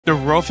The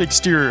rough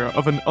exterior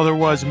of an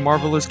otherwise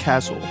marvelous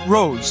castle.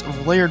 Rows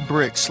of layered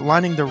bricks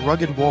lining the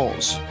rugged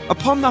walls.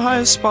 Upon the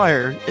highest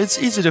spire,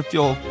 it's easy to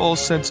feel a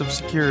false sense of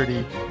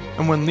security,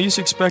 and when least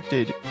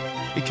expected,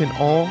 it can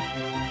all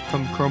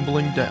come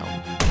crumbling down.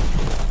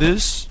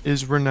 This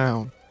is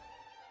Renown.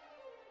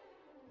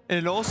 And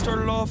it all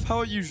started off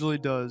how it usually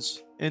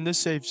does, in the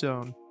safe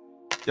zone.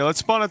 Yeah, let's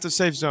spawn at the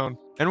safe zone.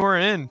 And we're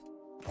in.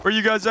 Where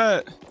you guys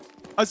at?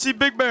 I see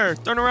Big Bear.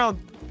 Turn around.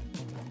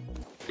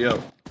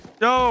 Yo.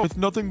 Yo, with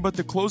nothing but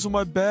the clothes on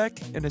my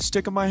back and a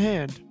stick in my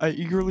hand, I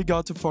eagerly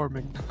got to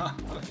farming.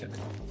 Okay.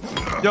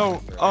 Yo,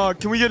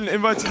 can we get an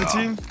invite to the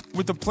team?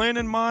 With the plan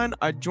in mind,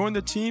 I joined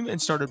the team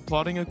and started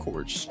plotting a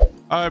course.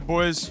 Alright,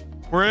 boys.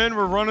 We're in,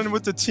 we're running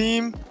with the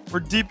team.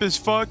 We're deep as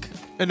fuck.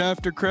 And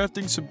after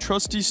crafting some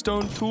trusty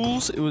stone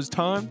tools, it was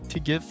time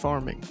to get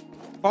farming.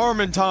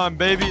 Farming time,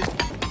 baby.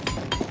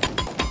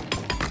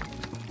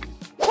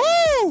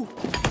 Woo!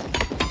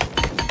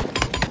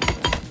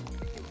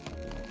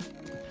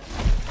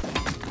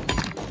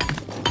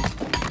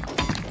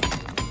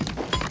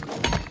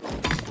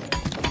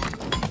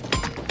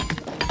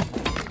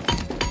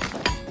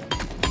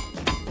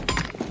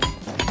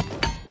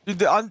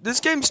 Dude, this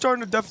game's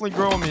starting to definitely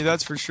grow on me,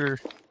 that's for sure.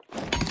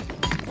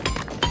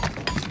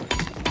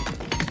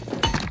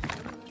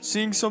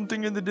 Seeing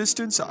something in the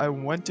distance, I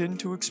went in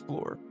to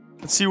explore.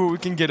 Let's see what we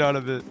can get out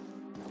of it.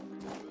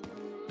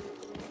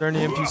 Are there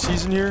any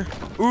NPCs in here?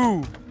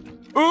 Ooh!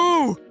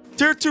 Ooh!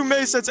 Tier 2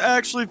 mace that's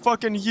actually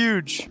fucking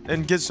huge.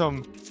 And get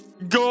some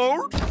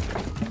gold.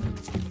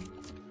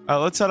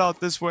 Alright, let's head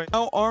out this way.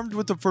 Now armed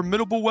with a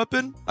formidable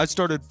weapon, I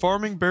started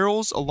farming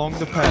barrels along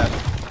the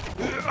path.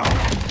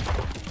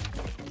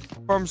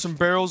 Farm some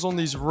barrels on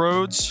these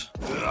roads.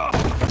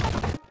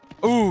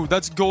 Ooh,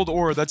 that's gold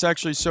ore. That's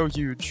actually so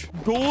huge.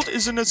 Gold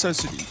is a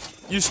necessity.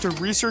 Used to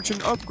research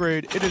and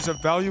upgrade, it is a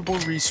valuable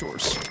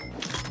resource.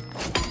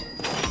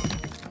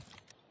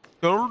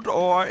 Gold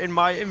ore in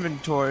my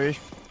inventory.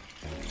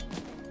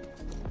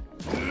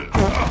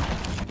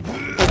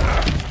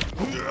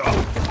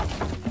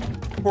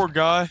 Poor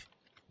guy.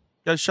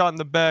 Got shot in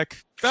the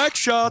back. Back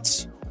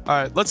shots!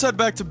 Alright, let's head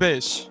back to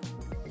base.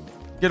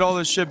 Get all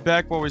this shit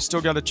back while we still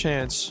got a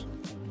chance.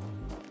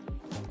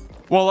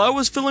 While I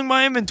was filling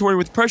my inventory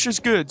with precious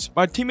goods,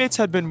 my teammates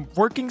had been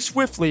working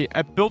swiftly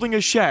at building a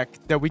shack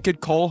that we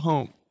could call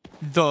home.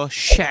 The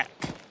shack.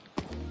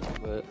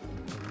 What?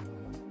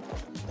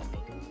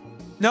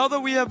 Now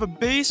that we have a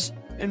base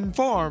and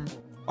farm,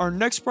 our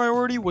next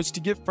priority was to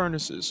get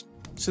furnaces,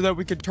 so that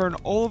we could turn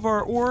all of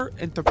our ore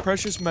into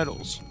precious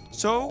metals.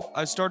 So,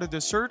 I started the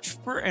search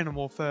for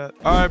animal fat.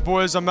 Alright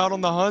boys, I'm out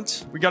on the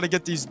hunt. We gotta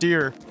get these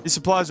deer. These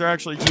supplies are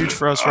actually huge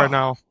for us right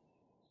now.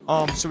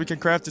 So we can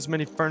craft as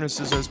many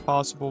furnaces as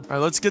possible. Alright,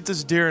 let's get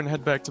this deer and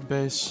head back to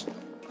base.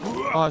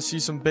 Oh, I see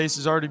some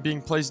bases already being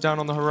placed down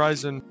on the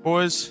horizon.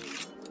 Boys,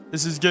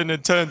 this is getting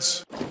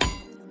intense.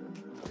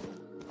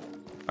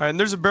 Alright, and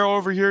there's a barrel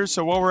over here,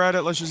 so while we're at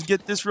it, let's just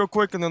get this real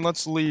quick and then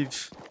let's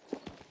leave.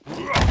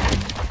 We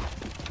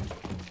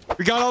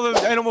got all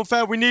the animal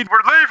fat we need.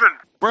 We're leaving!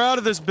 We're out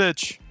of this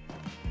bitch.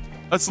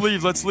 Let's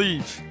leave, let's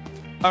leave.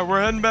 Alright,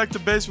 we're heading back to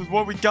base with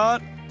what we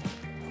got.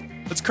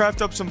 Let's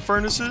craft up some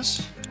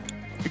furnaces.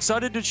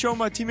 Excited to show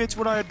my teammates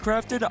what I had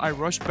crafted, I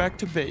rushed back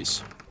to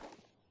base.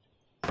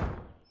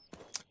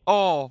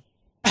 Oh,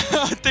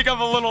 I think I'm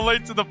a little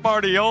late to the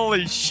party.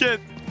 Holy shit.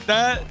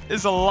 That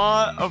is a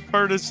lot of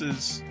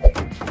furnaces.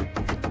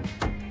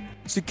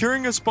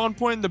 Securing a spawn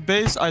point in the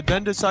base, I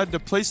then decided to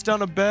place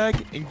down a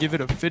bag and give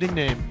it a fitting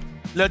name.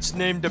 Let's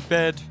name the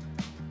bed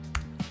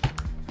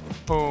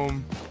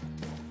Home.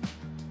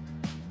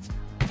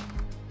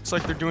 Looks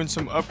like they're doing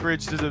some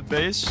upgrades to the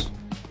base.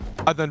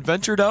 I then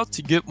ventured out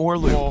to get more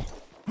loot.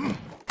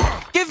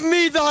 Give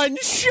me thine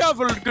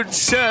shovel, good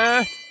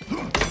sir.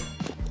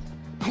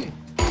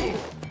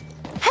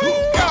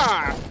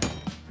 Hiya!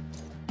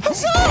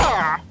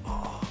 Huzzah!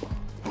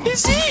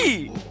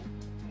 Easy!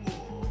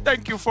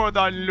 Thank you for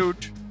thine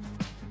loot.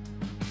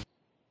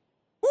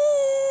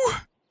 Ooh!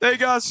 They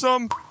got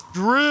some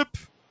drip.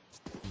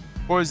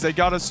 Boys, they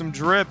got us some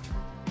drip.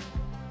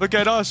 Look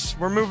at us.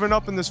 We're moving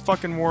up in this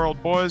fucking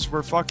world, boys.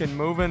 We're fucking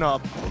moving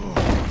up.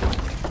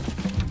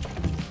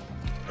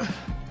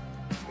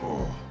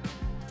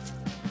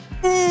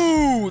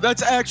 Ooh,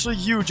 that's actually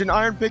huge. An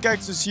iron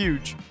pickaxe is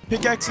huge.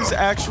 Pickaxes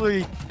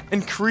actually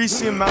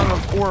increase the amount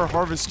of ore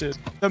harvested.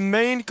 The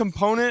main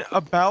component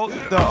about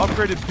the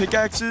upgraded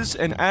pickaxes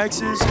and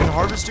axes and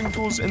harvesting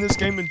tools in this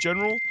game in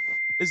general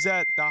is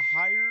that the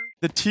higher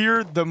the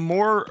tier, the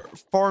more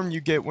farm you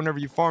get whenever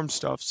you farm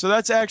stuff. So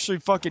that's actually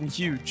fucking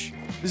huge.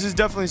 This is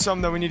definitely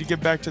something that we need to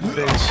get back to the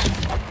base.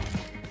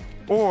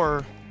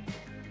 Or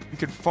we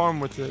could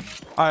farm with it.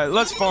 Alright,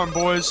 let's farm,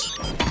 boys.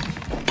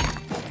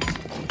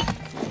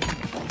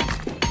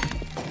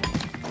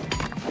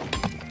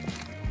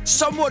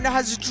 Someone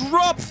has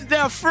dropped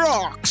their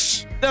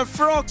frocks. Their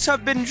frocks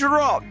have been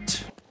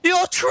dropped.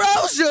 Your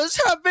trousers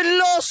have been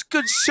lost,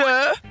 good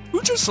sir.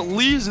 Who just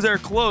leaves their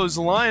clothes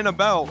lying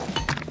about?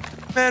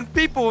 Man,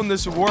 people in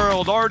this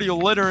world already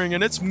littering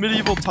and it's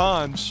medieval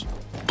times.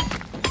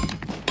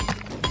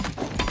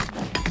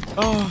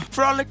 Oh,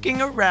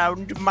 frolicking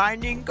around,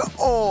 mining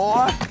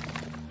ore.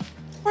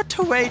 What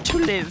a way to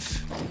live.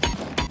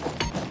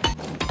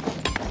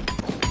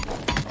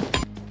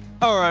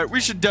 Alright, we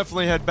should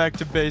definitely head back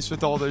to base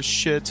with all this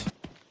shit.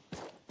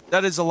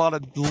 That is a lot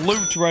of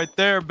loot right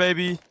there,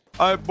 baby.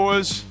 Alright,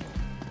 boys.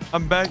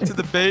 I'm back to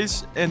the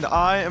base, and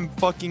I am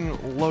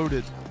fucking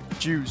loaded.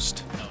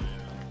 Juiced.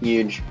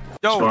 Huge.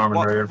 Yo,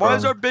 why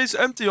is our base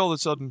empty all of a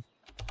sudden?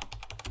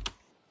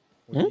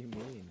 What do you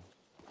mean?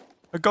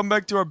 I come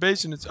back to our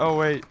base and it's... Oh,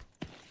 wait.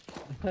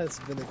 It's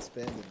been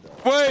expanded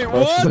though. Wait,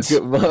 what?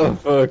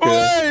 Motherfucker.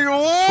 Wait,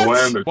 what?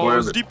 Whammy, While I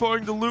was whammy.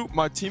 depoting the loot,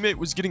 my teammate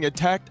was getting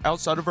attacked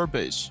outside of our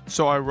base.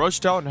 So I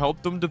rushed out and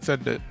helped them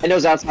defend it. I know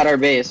it's outside our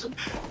base.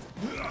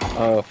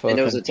 Oh, fuck. I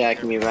know it's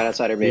attacking me right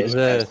outside our base.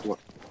 Yeah.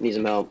 Need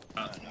some help.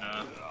 Alright,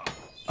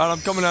 I'm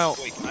coming out.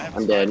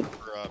 I'm dead.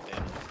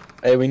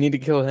 Hey, we need to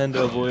kill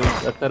Hendo, boys.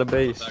 That's not a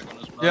base.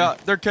 Yeah,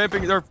 they're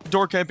camping. They're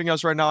door camping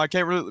us right now. I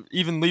can't really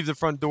even leave the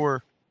front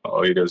door.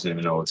 Oh, he doesn't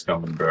even know what's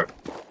coming, bro.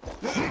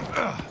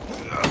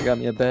 You got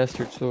me a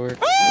bastard sword.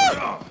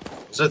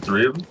 Is that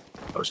 3 of them?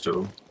 Oh, it's 2 of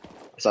them.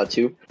 I saw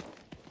 2.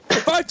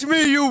 Fight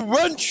me, you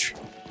wench!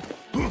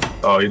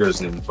 Oh, he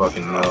doesn't even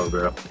fucking know,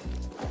 bro.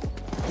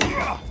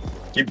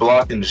 Keep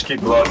blocking, just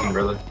keep blocking,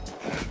 brother.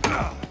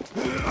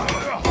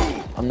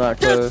 I'm not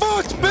Get close.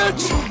 fucked,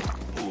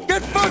 bitch!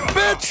 Get fucked,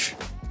 bitch!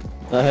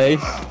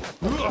 Nice.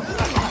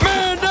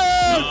 Man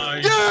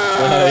down!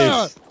 Yeah!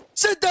 Nice.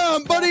 Sit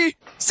down, buddy!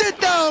 Sit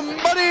down,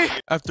 buddy!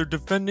 After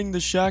defending the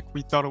shack,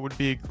 we thought it would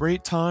be a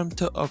great time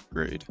to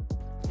upgrade.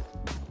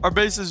 Our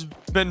base has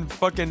been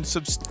fucking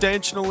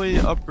substantially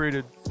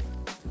upgraded.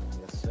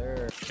 Yes,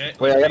 sir.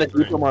 Wait, I gotta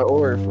depot my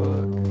ore.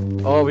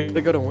 Fuck. Oh, we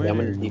gotta go to Yeah, I'm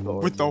winter. gonna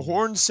depot. With the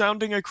horn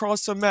sounding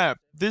across the map,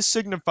 this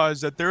signifies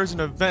that there is an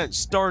event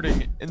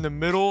starting in the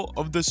middle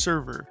of the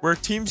server, where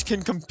teams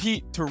can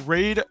compete to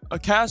raid a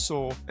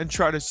castle and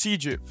try to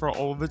siege it for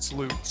all of its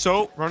loot.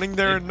 So, running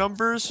there in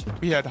numbers,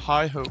 we had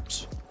high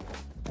hopes.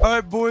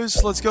 Alright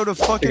boys, let's go to You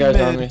fucking guys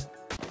on me? mid.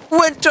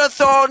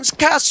 Winterthorn's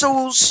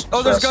castles!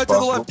 Oh, there's a guy That's to the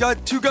possible. left, guy,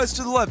 2 guys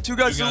to the left, 2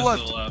 guys to the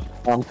left.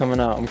 I'm coming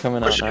out. I'm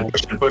coming out. Push in, Nice.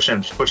 push in, push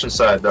in, push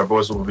inside. Our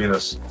boys will beat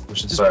us.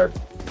 Push inside.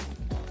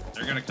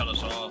 They're gonna cut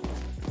us off.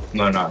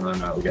 No, we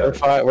We're got it.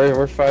 five.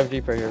 We're 5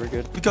 deep right here. We're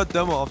good. We cut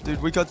them off,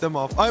 dude, we cut them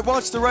off. Alright,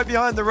 watch, they're right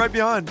behind, they're right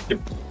behind.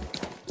 Good,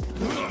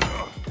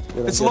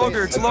 It's I'm good.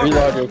 Logger, it's Three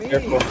Logger. Logger,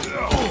 careful.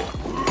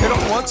 Hit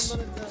him once.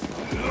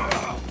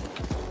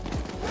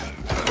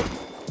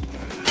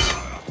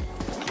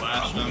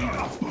 Flashed them.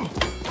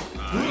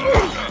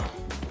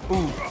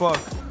 Ooh, fuck.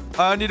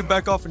 I need to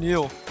back off and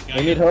heal.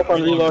 We need help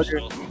on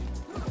relogger.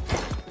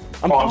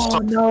 I'm, Oh, I'm oh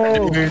sorry.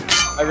 no!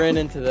 I ran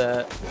into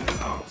that.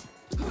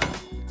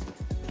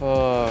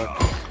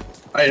 Fuck.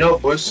 I know,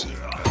 boys.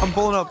 I'm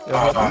pulling up.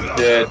 I'm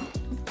dead.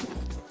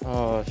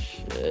 Oh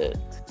shit.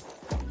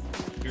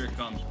 Here it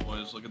comes,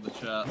 boys. Look at the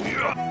chat.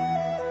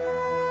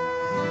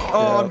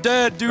 Oh, I'm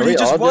dead, dude. Are He we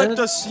just all wiped dead?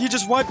 us. He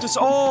just wiped us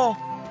all.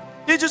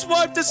 He just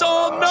wiped us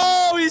all.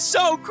 No, he's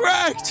so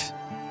cracked.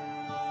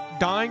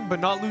 Dying but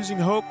not losing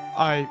hope,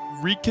 I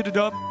re-kitted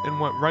up and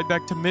went right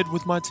back to mid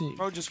with my team.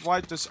 Bro just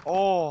wiped us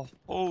all.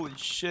 Holy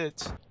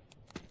shit.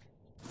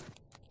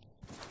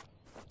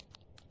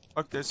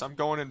 Fuck this. I'm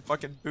going in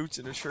fucking boots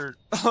and a shirt.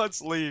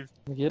 Let's leave.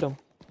 Get him.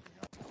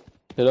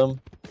 Hit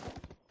him.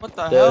 What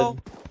the Dead. hell?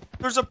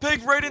 There's a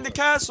pig raiding the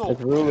castle.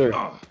 It's ruler.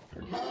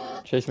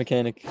 Chase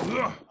mechanic.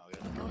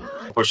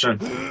 Push in.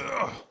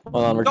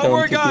 Hold on, we're Don't killing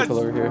worry, 2 guys. people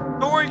over here.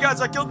 Don't worry,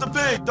 guys. I killed the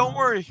pig. Don't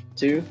worry.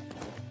 2.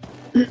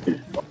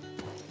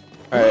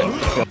 Alright,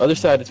 let's go. Other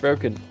side, it's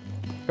broken.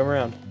 Come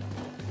around.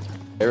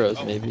 Arrows,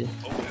 maybe.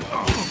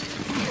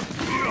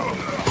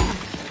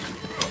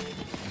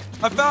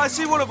 I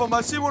see one of them.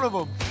 I see one of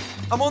them.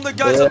 I'm on the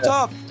guys up Yeah.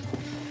 top.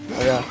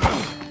 Oh yeah.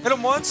 Hit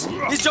him once.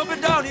 He's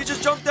jumping down. He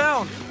just jumped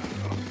down.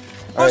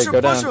 Alright, Push him.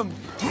 go Push down. him.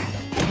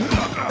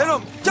 Hit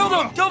him. Killed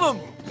him. Killed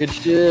him. Good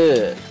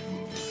shit.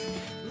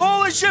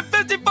 Holy shit,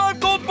 55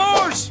 gold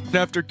bars! And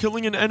after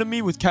killing an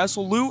enemy with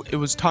castle loot, it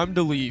was time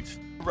to leave.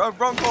 Wrong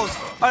close.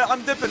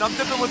 I'm dipping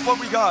with what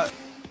we got.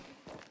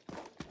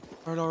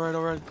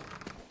 Alright.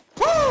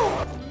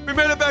 Woo! We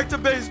made it back to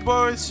base,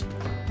 boys.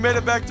 We made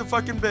it back to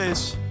fucking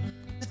base.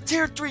 The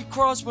tier 3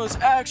 crossbow is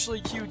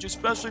actually huge,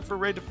 especially for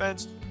raid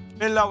defense.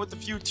 Made it out with a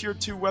few tier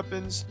 2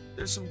 weapons.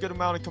 There's some good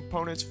amount of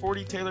components.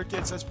 40 tailor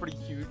kits, that's pretty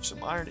huge.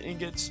 Some iron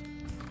ingots.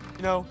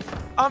 You know,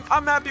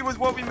 I'm happy with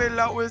what we made it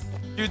out with.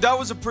 Dude, that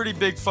was a pretty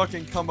big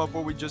fucking come up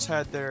what we just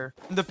had there.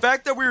 And the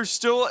fact that we were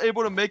still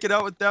able to make it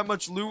out with that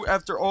much loot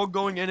after all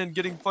going in and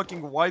getting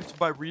fucking wiped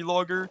by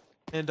relogger.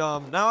 And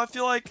now I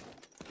feel like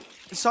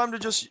it's time to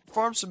just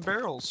farm some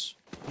barrels.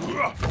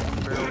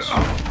 Barrels.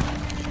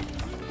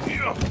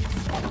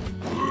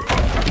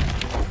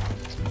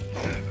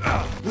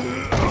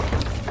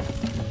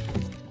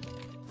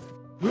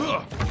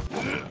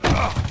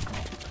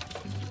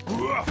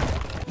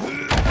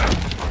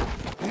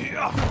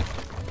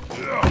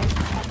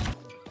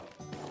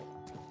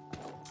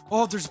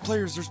 Oh, there's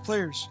players.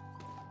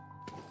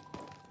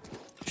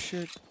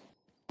 Shit.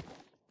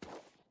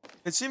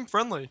 It seemed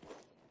friendly.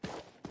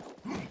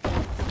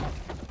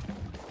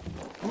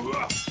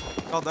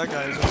 Oh, that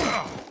guy is.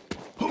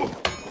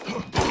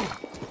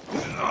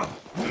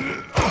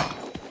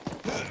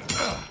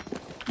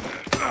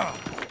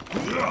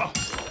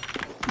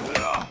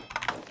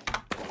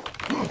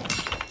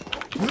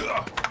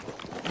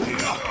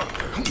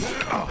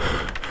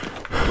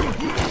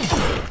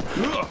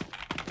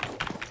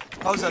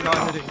 How is that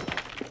not hitting?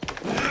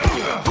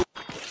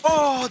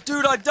 Oh,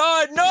 dude, I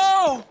died.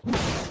 No!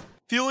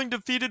 Feeling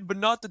defeated but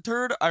not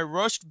deterred, I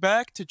rushed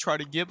back to try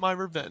to get my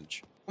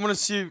revenge. I'm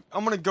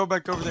gonna go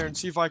back over there and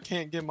see if I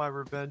can't get my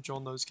revenge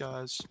on those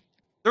guys.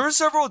 There were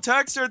several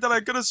attacks there that I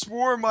could have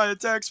swore my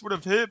attacks would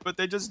have hit, but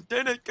they just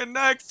didn't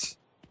connect.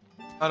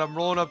 Alright, I'm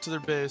rolling up to their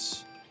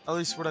base. At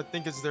least what I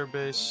think is their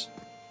base.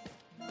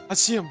 I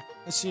see them.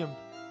 I see them.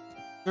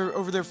 They're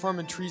over there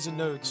farming trees and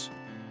nodes.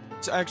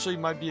 This actually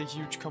might be a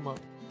huge come up.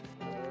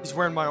 He's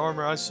wearing my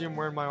armor. I see him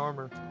wearing my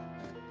armor.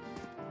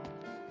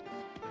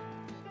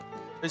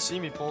 They see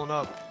me pulling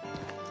up.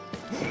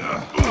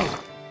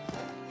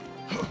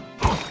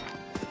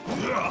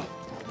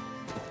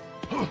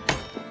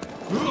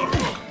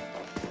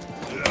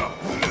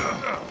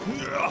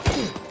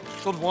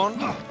 Killed one.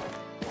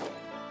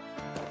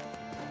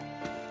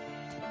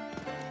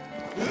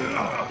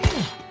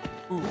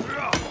 Ooh.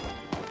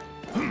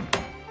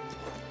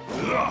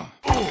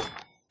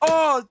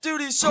 Oh,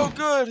 dude, he's so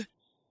good.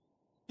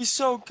 He's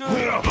so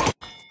good.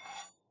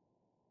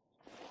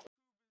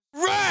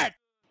 Rat!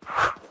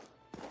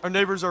 Our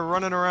neighbors are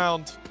running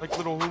around like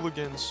little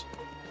hooligans.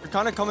 They're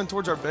kind of coming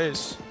towards our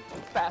base.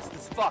 Fast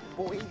as fuck,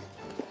 boy.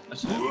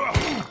 That's it.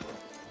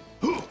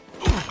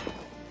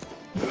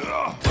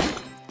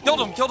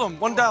 Killed him.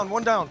 One down.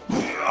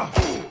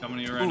 Coming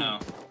to you right now.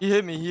 He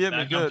hit me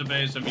Back up good. to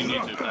base if you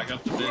need to. Back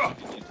up to base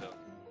if you need to.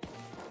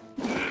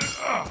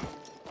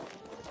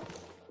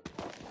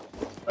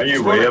 Are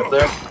you way up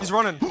there? He's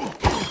running.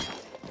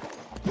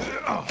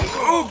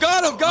 Oh,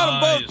 got him,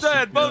 Nice, both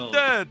dead, good both kill.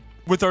 dead.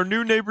 With our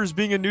new neighbors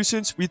being a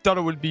nuisance, we thought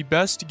it would be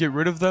best to get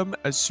rid of them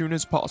as soon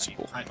as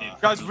possible.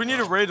 Guys, we need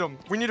to raid them.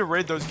 We need to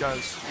raid those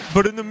guys.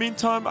 But in the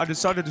meantime, I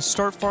decided to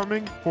start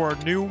farming for our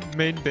new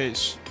main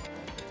base.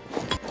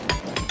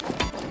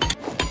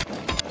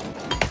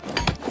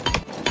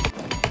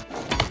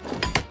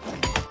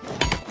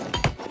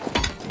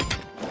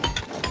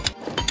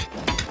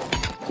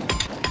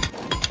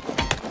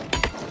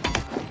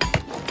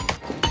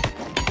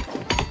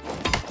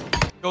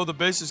 Yo, the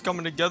base is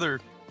coming together.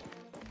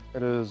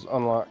 It is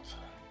unlocked.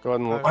 Go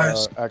ahead and look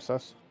Nice.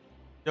 access.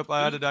 Yep,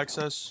 I added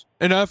access.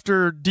 And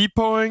after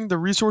depoting the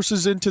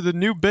resources into the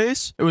new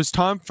base, it was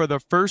time for the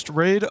first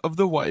raid of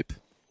the wipe.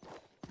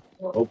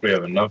 Hope we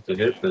have enough to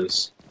hit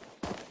this.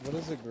 What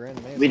is a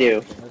grand maze? We do.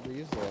 I've never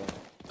used that.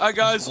 Alright,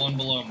 guys. One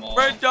below mall.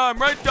 Raid time,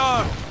 raid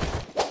time.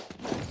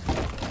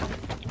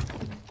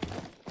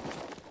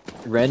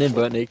 Ran in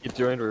butt naked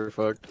joined, we're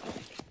fucked.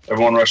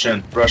 Everyone rush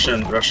in, just rush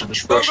in, Go, rush go,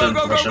 in.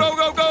 go,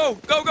 go, go,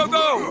 go, go, go,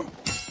 go.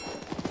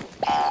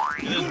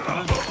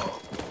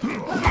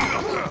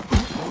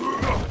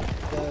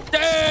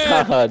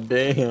 Damn. God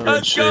damn.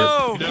 Let's shit.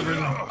 go. You never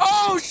know.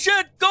 Oh,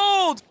 shit,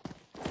 gold.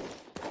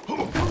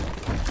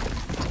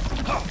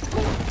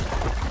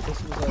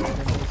 This was our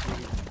enemy.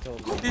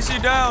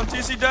 TC down,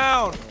 TC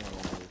down.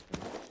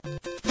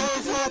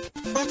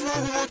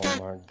 Oh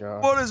my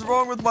god. What is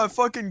wrong with my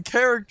fucking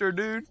character,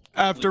 dude?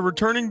 After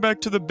returning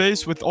back to the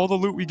base with all the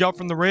loot we got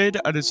from the raid,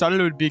 I decided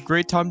it would be a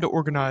great time to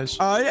organize.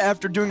 Alright,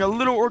 after doing a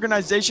little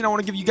organization, I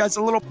want to give you guys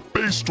a little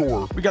base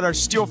tour. We got our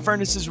steel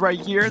furnaces right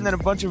here, and then a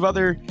bunch of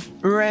other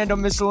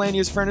random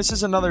miscellaneous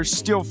furnaces, another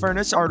steel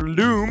furnace, our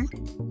loom,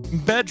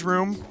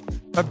 bedroom.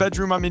 By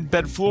bedroom, I mean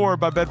bed floor.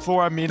 By bed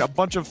floor, I mean a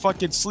bunch of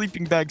fucking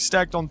sleeping bags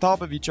stacked on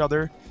top of each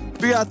other.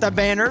 We got the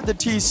banner, the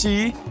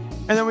TC,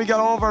 and then we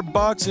got all of our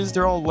boxes.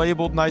 They're all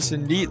labeled nice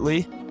and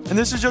neatly. And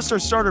this is just our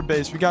starter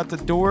base. We got the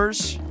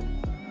doors,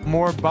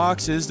 more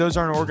boxes. Those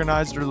aren't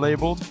organized or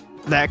labeled.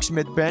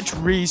 Blacksmith bench,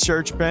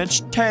 research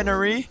bench,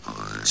 tannery,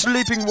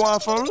 sleeping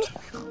waffle.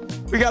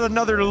 We got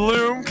another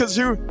loom, because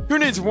who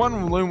needs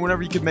one loom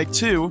whenever you could make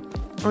two?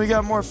 And we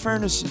got more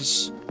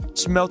furnaces.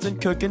 Smelting,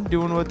 cooking,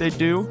 doing what they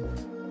do.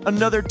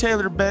 Another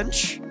tailor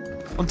bench.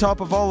 On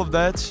top of all of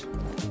that,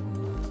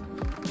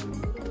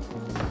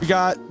 we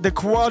got the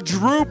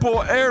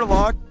quadruple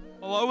airlock.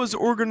 While I was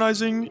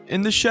organizing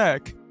in the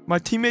shack, my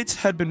teammates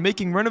had been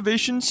making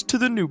renovations to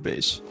the new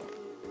base.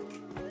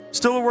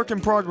 Still a work in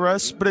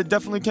progress, but it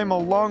definitely came a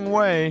long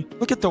way.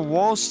 Look at the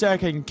wall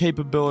stacking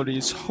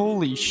capabilities.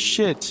 Holy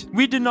shit.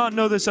 We did not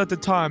know this at the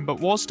time, but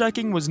wall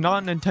stacking was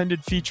not an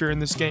intended feature in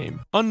this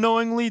game.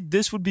 Unknowingly,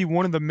 this would be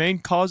one of the main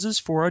causes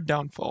for our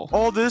downfall.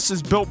 All this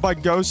is built by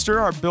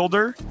Ghoster, our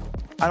builder.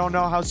 I don't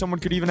know how someone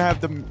could even have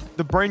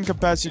the brain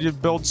capacity to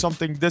build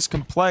something this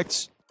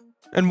complex.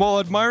 And while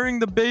admiring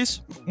the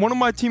base, one of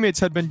my teammates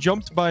had been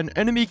jumped by an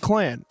enemy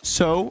clan,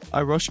 so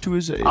I rushed to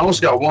his aid. I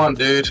almost got one,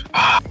 dude.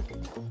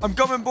 I'm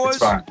coming, boys.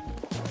 It's fine.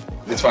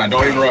 It's fine.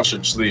 Don't even rush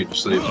it. Just leave.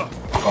 Just leave.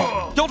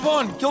 Oh. Killed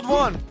one! Killed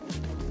one!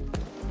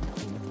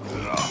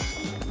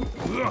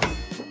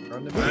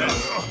 Run to me.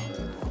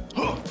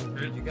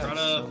 Try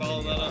to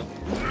follow that up.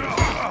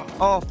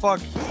 Oh,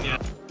 fuck. Yeah.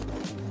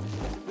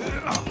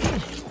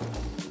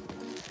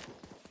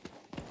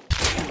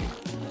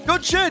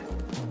 Good shit!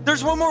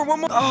 There's one more.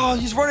 Oh,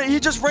 he's running. He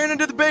just ran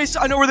into the base.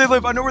 I know where they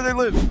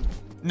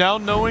live. Now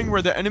knowing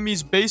where the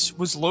enemy's base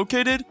was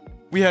located,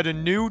 we had a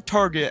new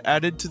target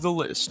added to the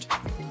list.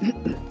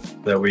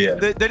 That we had.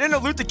 They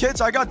didn't loot the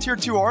kits. I got tier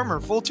 2 armor.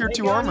 Full tier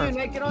 2 armor.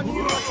 Naked on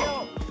you, watch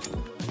out.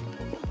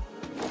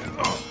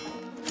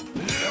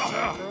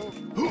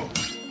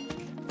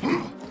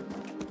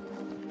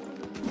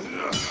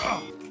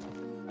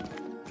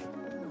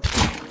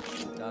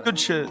 Good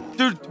shit.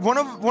 Dude, one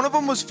of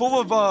them was full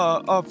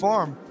of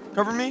farm.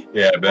 Cover me.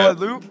 Yeah, I While I bet.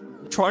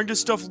 loot. Trying to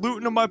stuff loot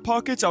into my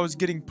pockets, I was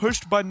getting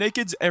pushed by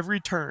nakeds every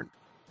turn.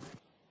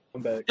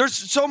 I'm back. There's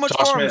so much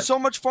Toss farm, man. so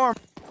much farm.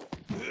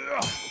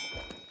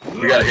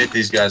 We gotta hit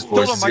these guys,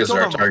 boys. Killed These him, I guys are our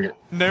killed him. target.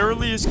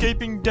 Narrowly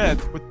escaping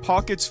death with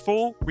pockets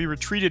full, we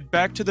retreated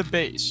back to the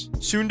base,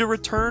 soon to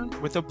return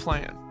with a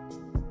plan.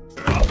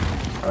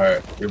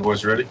 Alright, you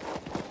boys ready?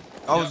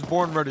 I was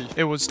born ready.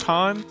 It was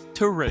time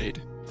to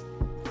raid.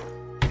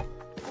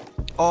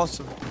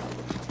 Awesome.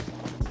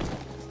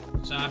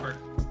 Cyber.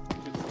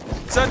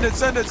 Send it,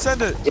 send it,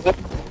 send it.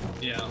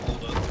 Yeah,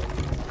 hold up.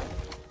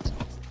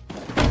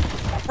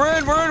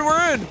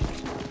 We're in.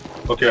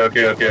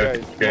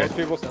 Okay. Most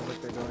people Sounds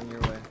like they're going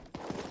your way.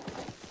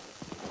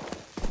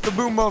 The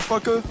boom,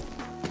 motherfucker.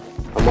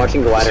 I'm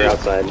watching glider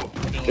outside.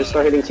 Just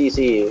start hitting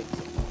TC. It's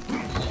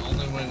the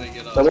only way they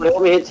get up. Someone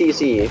help me hit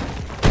TC.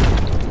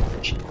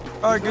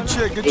 Alright, good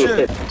shit, good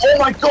shit. Oh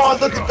my god,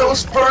 look at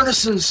those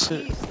furnaces!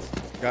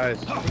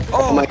 guys.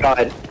 Oh my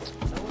god.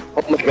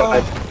 Oh my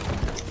god.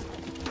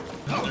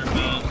 They're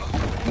bad.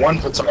 One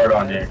petard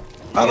on here.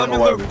 I Let don't me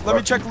know why loot. we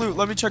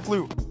Let me check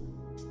loot.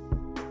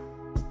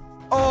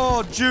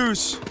 Oh,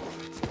 juice.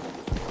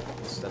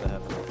 Instead of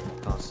having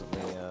to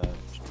constantly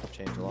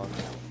change locks.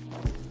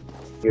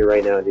 You're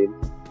right now, dude.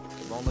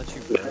 It won't let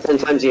you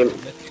Sometimes you-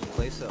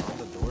 place it on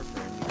the door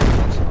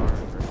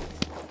frame.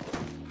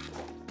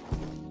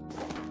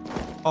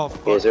 Oh,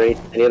 Okay, is fuck. there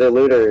any other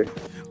loot or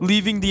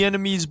Leaving the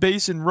enemy's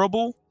base in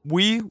rubble,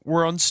 we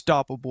were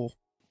unstoppable.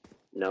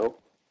 no?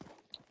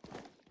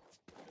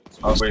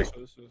 Oh, wait.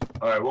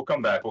 Alright, we'll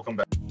come back.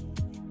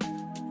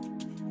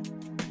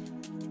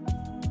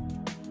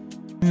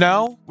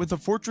 Now, with a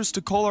fortress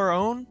to call our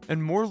own,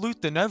 and more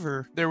loot than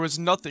ever, there was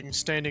nothing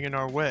standing in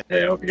our way.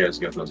 Hey, I hope you guys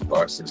got those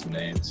boxes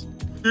names.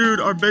 Dude,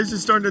 our base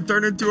is starting to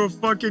turn into a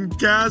fucking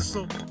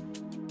castle.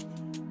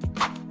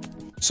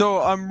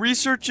 So, I'm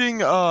researching,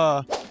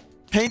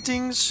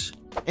 paintings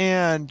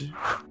and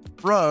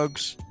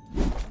rugs.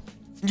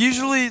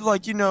 Usually,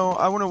 like, you know,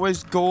 I want to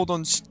waste gold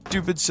on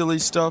stupid, silly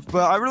stuff,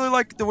 but I really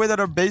like the way that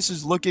our base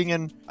is looking,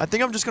 and I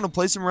think I'm just going to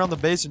place them around the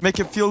base and make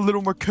it feel a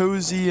little more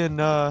cozy and,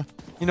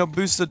 you know,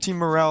 boost the team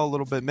morale a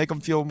little bit, make them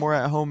feel more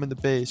at home in the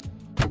base.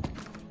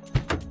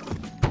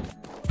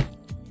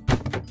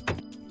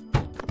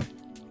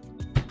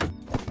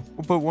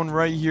 We'll put one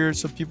right here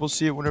so people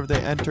see it whenever they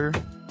enter.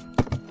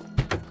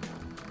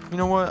 You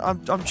know what?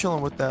 I'm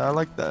chilling with that. I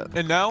like that.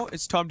 And now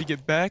it's time to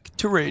get back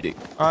to raiding.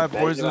 All right,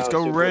 boys, let's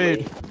go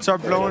raid.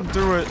 Start blowing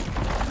through it.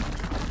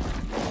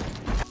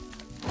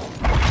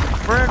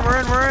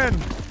 We're in.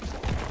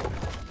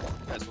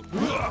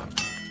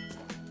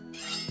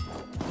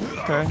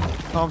 Okay.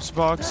 Tom's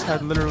box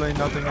had literally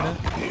nothing in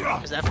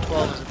it. Is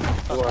F12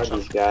 Who are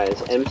these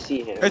guys?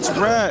 MC him. It's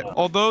Rat.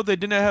 Although they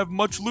didn't have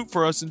much loot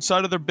for us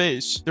inside of their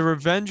base, the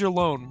revenge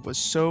alone was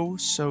so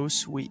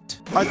sweet.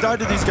 I died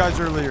to these guys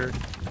earlier.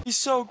 He's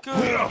so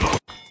good.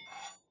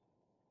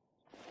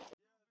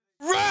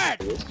 Rat!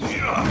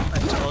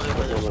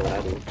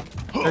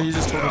 Yeah, you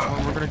just told us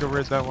one. We're gonna go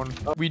raid that one.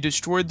 We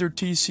destroyed their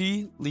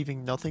TC,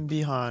 leaving nothing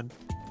behind.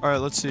 Alright,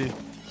 let's see.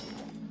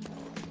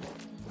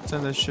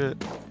 Send this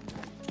shit.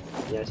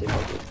 Yeah, I say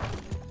fuck it.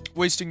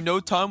 Wasting no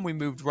time, we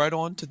moved right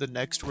on to the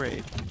next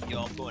raid.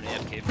 Yo, I'm going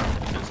AFK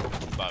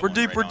for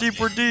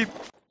We're deep.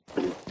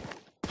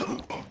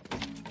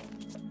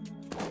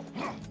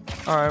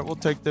 Alright, we'll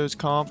take those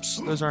comps.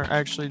 Those aren't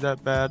actually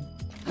that bad.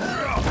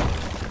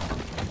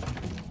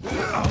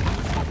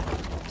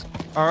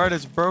 Alright,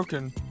 it's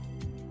broken.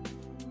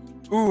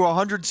 Ooh,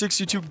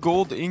 162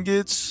 gold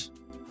ingots.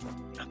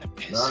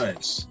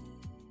 Nice.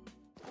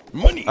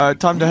 Alright,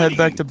 time to head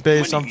back to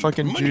base. I'm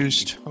fucking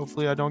juiced.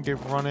 Hopefully I don't get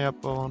run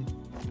up on.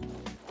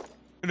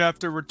 And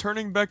after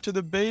returning back to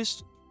the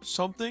base,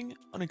 something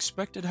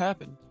unexpected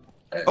happened.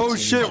 Oh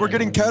shit, we're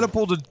getting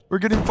catapulted. We're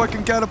getting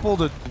fucking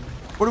catapulted.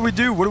 What do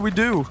we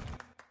do?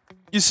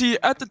 You see,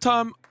 at the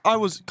time, I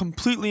was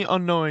completely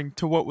unknowing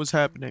to what was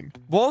happening.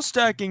 Wall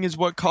stacking is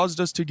what caused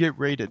us to get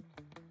raided.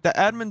 The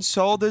admin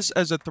saw this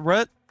as a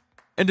threat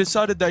and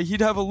decided that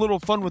he'd have a little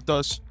fun with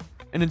us.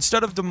 And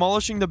instead of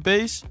demolishing the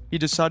base, he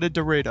decided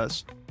to raid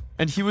us.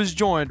 And he was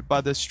joined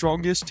by the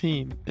strongest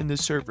team in the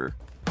server.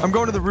 I'm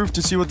going to the roof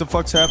to see what the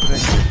fuck's happening.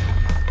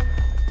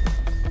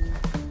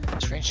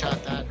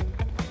 Screenshot that.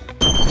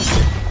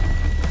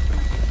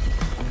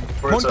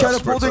 One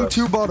catapulting,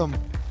 two bottom.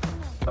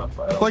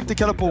 Like the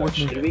catapult with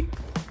me.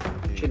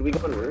 Should we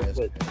go on roof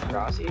with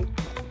Rossi?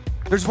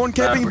 There's one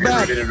camping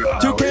back.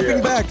 Two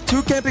camping back.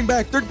 Two camping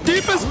back. They're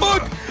deep as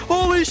fuck.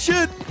 Holy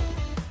shit.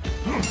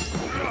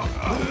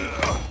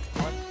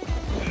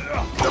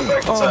 Jump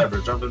back inside,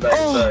 bro. Jump back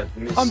inside.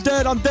 I'm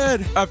dead. I'm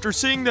dead. After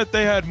seeing that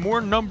they had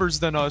more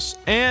numbers than us,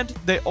 and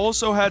they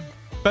also had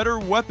better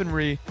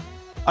weaponry,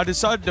 I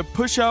decided to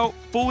push out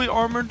fully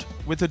armored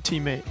with a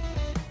teammate.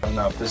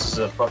 Enough. This is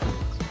a fucking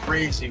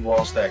crazy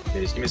wall stack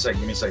base. Give me a second.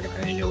 Give me a second.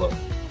 I need to look.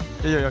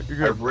 Yeah,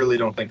 you're I good. really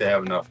don't think they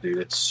have enough, dude.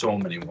 It's so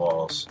many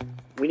walls.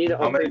 We need to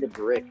How many? upgrade the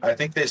brick. I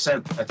think they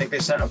sent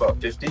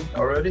about 50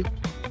 already.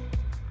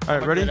 All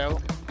right, ready?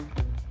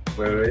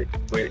 Wait.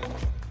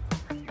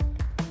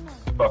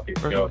 Fuck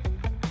it. Go.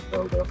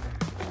 Go.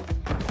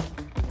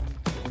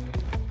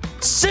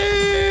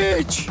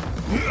 Siege!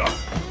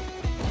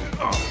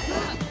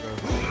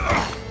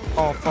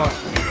 Oh, fuck.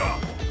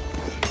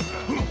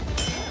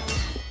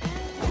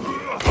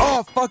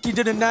 Oh, fuck, he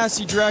did a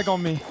nasty drag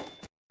on me.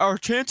 Our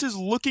chances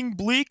looking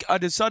bleak, I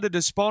decided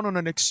to spawn on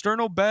an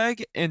external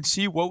bag and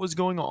see what was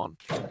going on.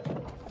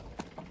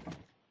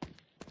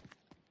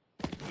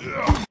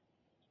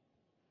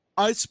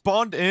 I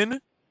spawned in,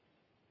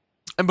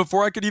 and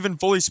before I could even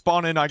fully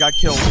spawn in, I got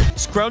killed.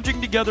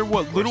 Scrounging together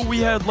what little we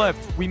had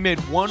left, we made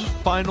one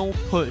final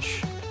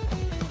push.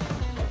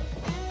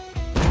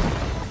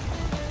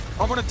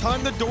 I'm gonna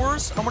time the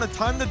doors. I'm gonna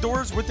time the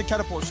doors with the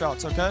catapult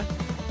shots, okay?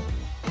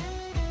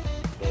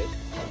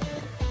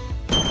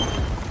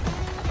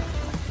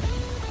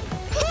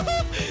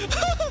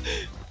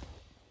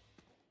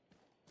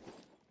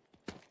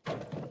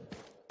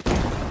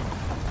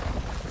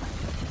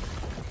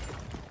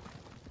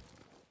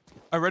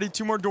 I ready?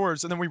 2 more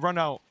doors, and then we run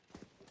out.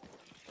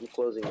 I'm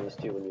closing these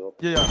two when you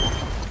open. Yeah.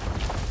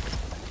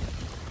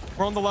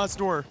 We're on the last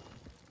door.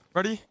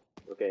 Ready?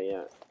 Okay,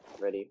 yeah.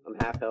 Ready. I'm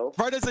half health.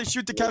 Right as they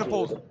shoot the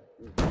catapult.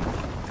 Can't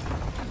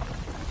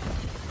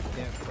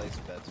place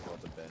bets while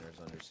the banner's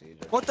under siege.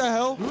 What the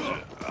hell?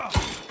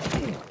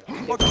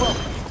 Fuck up.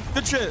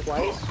 Good shit.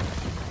 Twice.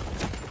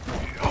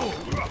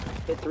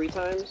 Hit 3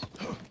 times.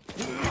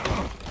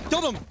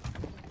 Killed him.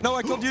 No,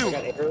 I killed you. I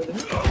got arrowed.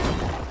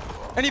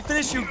 And he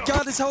finished you.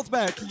 Got his health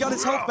back. He got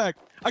his health back.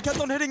 I kept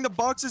on hitting the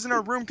boxes in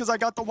our room because I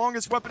got the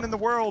longest weapon in the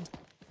world.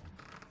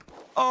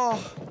 Oh.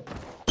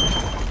 Yeah,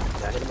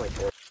 I hit him like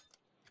 4.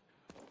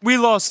 We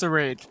lost the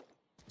raid.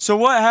 So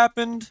what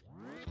happened?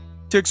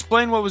 To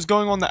explain what was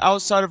going on the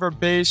outside of our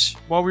base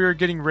while we were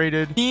getting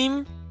raided, the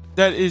team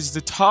that is the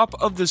top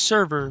of the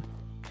server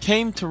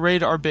came to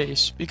raid our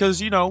base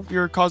because, you know, we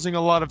were causing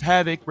a lot of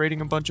havoc,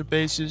 raiding a bunch of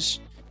bases,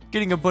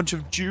 getting a bunch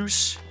of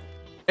juice.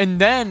 And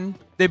then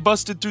they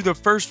busted through the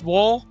first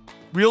wall,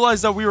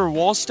 realized that we were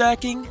wall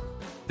stacking.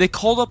 They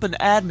called up an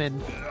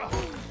admin.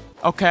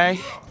 Okay.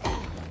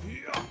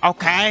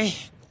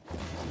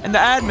 And the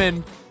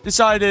admin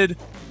decided,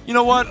 you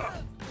know what?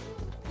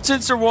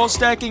 Since they're wall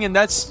stacking and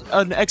that's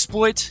an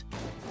exploit,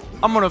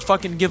 I'm gonna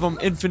fucking give them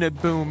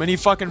infinite boom. And he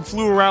fucking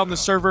flew around the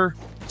server,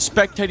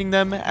 spectating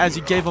them as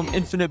he gave them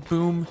infinite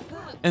boom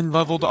and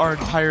leveled our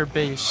entire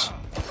base.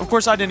 Of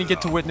course, I didn't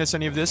get to witness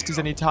any of this because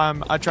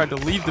anytime I tried to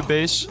leave the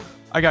base,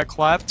 I got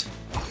clapped.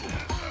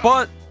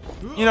 But,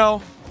 you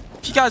know,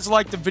 if you guys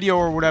like the video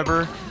or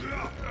whatever,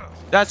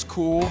 that's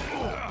cool.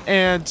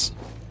 And,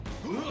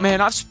 man,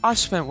 I've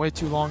spent way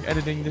too long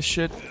editing this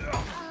shit.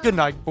 Good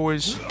night,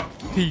 boys.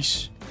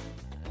 Peace.